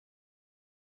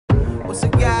What's a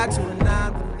guy to a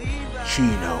non-believer?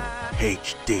 Chino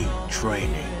HD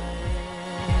Training.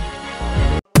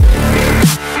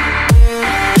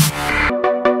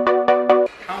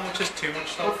 How much is too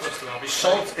much salt first of all?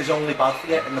 Salt is only bad for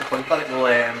you in the point that it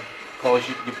will cause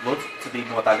your blood to be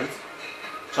more dilute.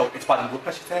 So it's bad in blood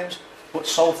pressure terms, but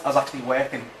salt has actually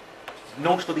working.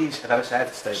 No studies have ever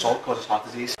said salt causes heart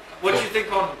disease. What do you think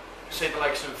on, say, the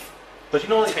likes of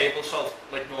table salt,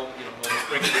 like normal, normal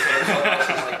regular table salt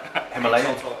versus like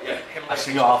Himalayan? Salt, yeah, Himalayan. I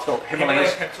see your article. Himalayan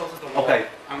pink salt is the one. Okay.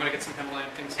 I'm going to get some Himalayan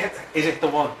pink salt. Is it the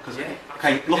one? Because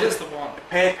okay, look, it is the one.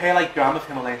 Per like gram of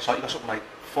Himalayan salt, you got something like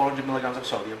 400 milligrams of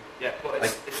sodium. Yeah, but like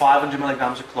 500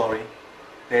 milligrams of chlorine.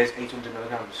 There's 800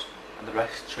 milligrams. And the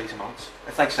rest trace amounts.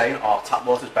 It's like saying, oh, tap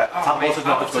water's better. Tap water's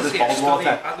not as good as bottled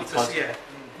water. I'd love to see it.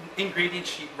 Ingredient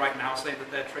sheet right now say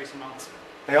that they're trace amounts.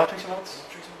 They are trace amounts?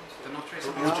 They're not trace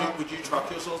amounts. Would you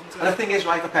track your salt intake? And the thing is,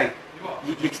 right, okay,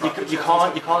 you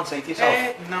can't say to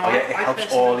yourself, no, oh yeah, it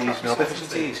helps all these mineral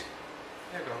deficiencies.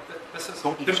 There you go. This is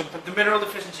Don't eat something. The mineral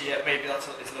deficiency, yeah, maybe it's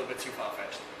a little bit too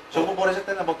far-fetched. So what is it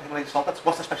then about the Himalayan salt?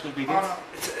 What's the special ingredient?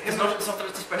 It's not that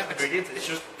it's a special ingredient, it's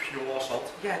just pure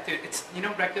salt. Yeah, dude, it's,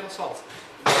 regular salt.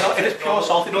 No, it is pure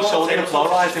salt, it is sodium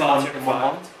chloride in one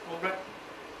month. Well,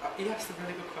 he asked a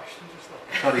really good question just like.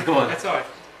 Sorry, go on. It's alright.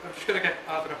 I'm just going to get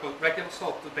out of it. Regular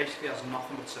salt basically has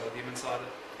nothing but sodium inside it.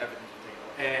 Everything.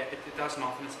 It does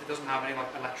nothing. It doesn't have any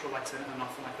like electrolytes in it or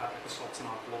nothing like that, like the salts in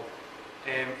our blood.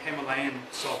 Himalayan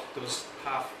salt does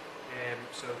have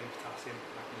sodium, potassium,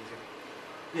 magnesium.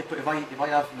 Yeah, but if I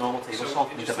have normal table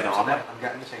salt and use a banana, I'm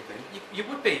getting the same thing. You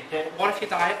would be, but what if you're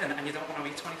dieting and you don't want to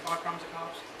eat 25 grams of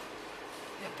carbs?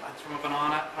 Yeah, that's from a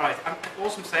banana. Alright, all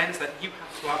I'm saying is that you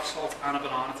have to have salt and a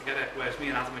banana to get it, whereas me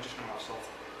and Adam are just going to have salt.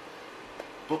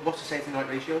 But what's to say to the right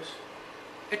ratios?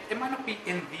 It might not be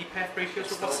in the perfect ratios,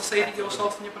 but what's to say that your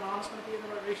salt and your banana is going to be in the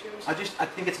right ratios? I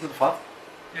think it's another fat.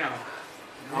 Yeah.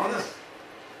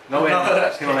 No,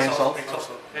 it's Himalayan salt.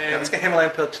 Let's get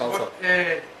Himalayan pink salt.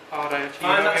 Alright,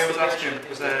 I was asking,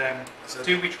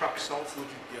 do we track salt? Do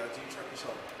you track your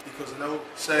salt? Because I know,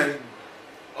 say,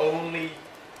 only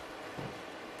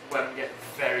when we get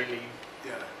very lean.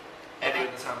 Yeah. Any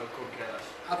other time we couldn't care less.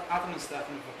 Adam and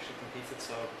Stefan have actually competed,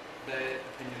 so their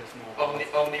opinion is more.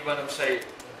 Only when I'm saying,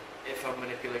 if I'm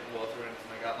manipulating water or anything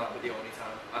like that, that would be the only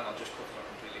time, and I'll just cut it out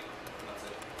completely, and that's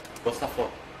it. What's that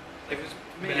for? It was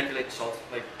manipulate the salt,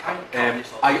 like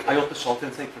I upped the salt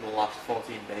intake for the last 14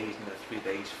 days, 3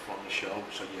 days from the show,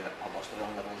 so your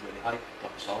aldosterone level is really high.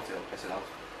 Got the salt, it'll piss it out.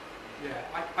 Yeah,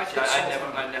 I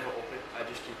never up it, I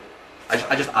just keep it.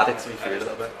 I just add it to my food a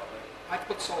little bit. I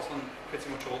put salt on pretty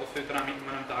much all the food that I'm eating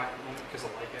when I'm dieting at the moment because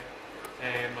I like it.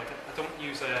 I don't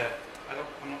use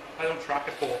I don't track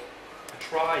it, but I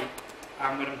try,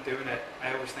 and when I'm doing it,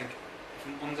 I always think if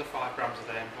I'm under 5 grams a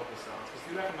day, I'm probably sound. Because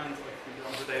they recommend like 3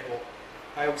 grams a day, but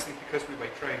I always think because we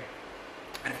weight train,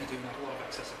 and if you're doing like a lot of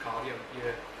excessive cardio,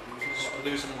 you're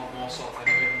losing a lot more salt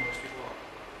anyway than most people are.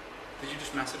 Did you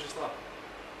just message us that?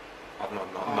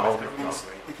 No.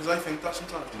 because I think that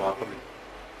sometimes. Remarkably.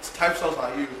 It's the type of salt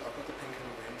I use. I've got the pink and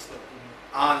the green stuff,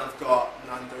 and I've got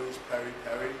Nando's peri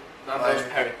peri. Nando's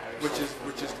peri peri. Which is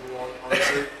the one,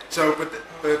 honestly. So, but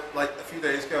like a few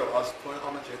days ago, I was putting it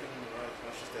on my chicken, right? And I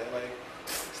was just there like,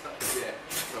 it's not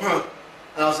good.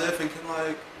 And I was there thinking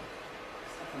like,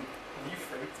 You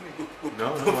freaked me.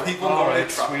 No. People not really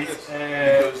track this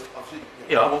because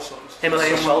obviously, all sorts.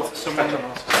 Himalayan salt. Someone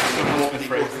will be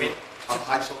freaked.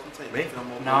 High salt intake. Me?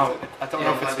 No, I don't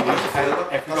know if it's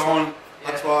if you go on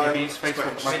that's why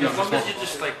Facebook, I mean, as long as you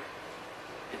just like,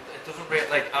 it doesn't really,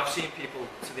 like, I've seen people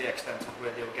to the extent of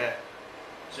where they'll get,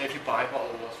 so if you buy a bottle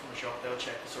of water from a shop, they'll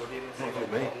check the sodium and take a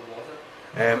bottle of water.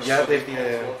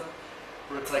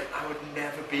 But it's like, I would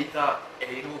never be that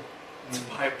anal to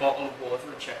buy a bottle of water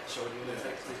and check the sodium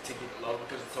intake to keep it low,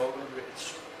 because it's all going to be,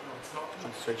 it's not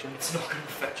Concentration. It's not going to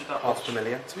affect you that Half much. a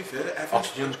million. To be fair,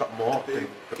 Oxygen's got more than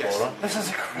the flora. This is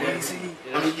a crazy.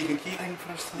 I mean, you can keep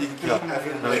everything.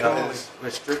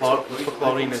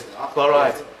 Chlorine,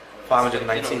 chloride,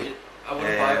 590.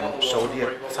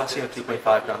 Sodium, potassium,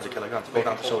 3.5 grams a kilogram. To go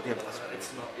down to sodium.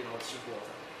 It's not, it's just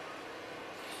water.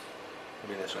 I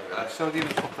mean, that's right. Sodium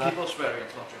is up there. People swearing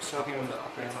it's not just Sodium is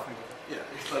up there, I think. Yeah,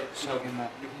 it's like Sodium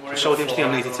there. Sodium's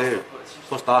 382.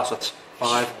 Plus that, so that's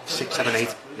 5, 6, 7,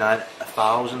 8, 9,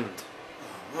 1,000.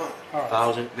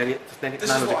 1,000, nearly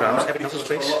 900 grams. Everything else is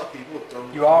trace.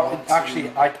 You are actually.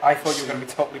 I thought you were going to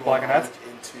be totally blagging out,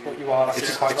 but you are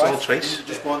actually quite It's all right. trace.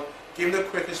 Just want give them the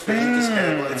quickest way to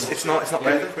scale. It's not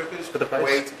worth it quickest for the price.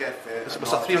 way to get fit.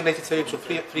 What's that? 382. So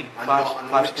 3,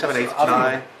 5, 6, 7, 8,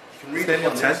 9. You can read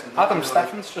 10. Adam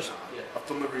Stephens just. I've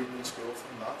done my reading in school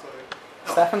from that.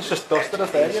 Stefan's just dusted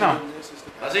us there, you know.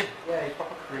 Has he? Yeah, he's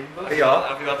proper cream. There you are.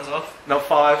 Have you had this off? No,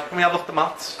 5. Can we have a look at the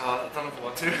maths? I don't know if I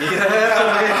want to.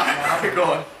 Yeah. Go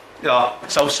on. Yeah.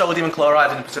 So sodium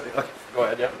chloride in Pacific. Okay. Go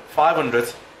ahead, yeah.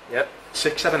 500. Yep.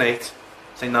 6, 7, 8.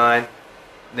 Say 9.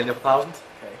 Nearly up 1,000.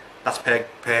 Okay. That's per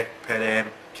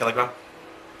kilogram.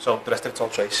 So the rest of it's all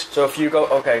trace. So if you go,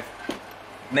 okay.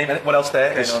 Name it. What else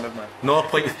there Okay, is no, never mind.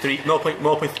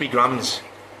 0.3 grams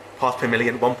parts per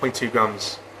million, 1.2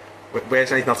 grams.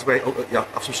 Where's anything else? Oh, yeah,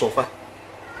 have some sulfur.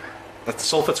 That's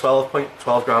sulfur 12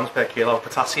 grams per kilo.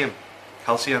 Potassium,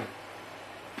 calcium,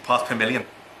 parts per million.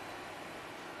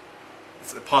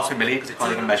 It's parts per million because you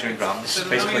can't even measure in grams.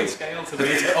 Basically, it's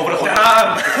over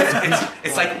 100.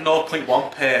 It's like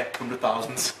 0.1 per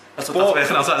 100,000. That's what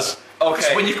everything else has.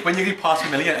 Okay. When you do parts per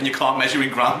million and you can't measure in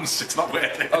grams, it's not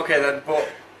worth it. Okay then, but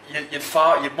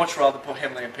you'd much rather put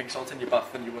Himalayan pink salt in your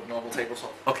bath than you would normal table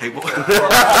salt. Okay, but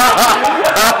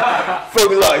Fuck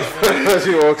life. As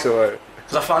he walks away.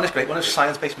 because I found this great one of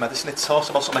science-based medicine. It talks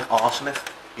about something like arsenic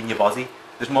in your body.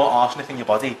 There's more arsenic in your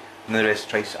body than there is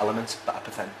trace elements that are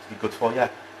potentially good for you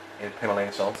in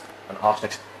Himalayan salt. And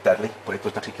arsenic's deadly, but it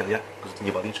doesn't actually kill you because it's in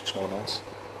your body in such small amounts.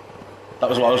 That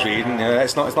was what I was reading. Yeah,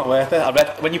 it's not worth it. I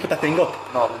read when you put that thing up.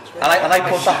 No. And I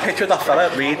put that picture of that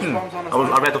fella reading.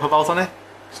 I read up about on it.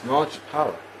 It's knowledge is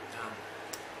power.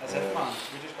 That's it, man.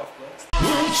 We just got blitzed.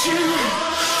 Won't you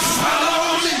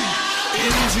follow me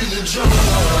into the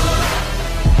jungle?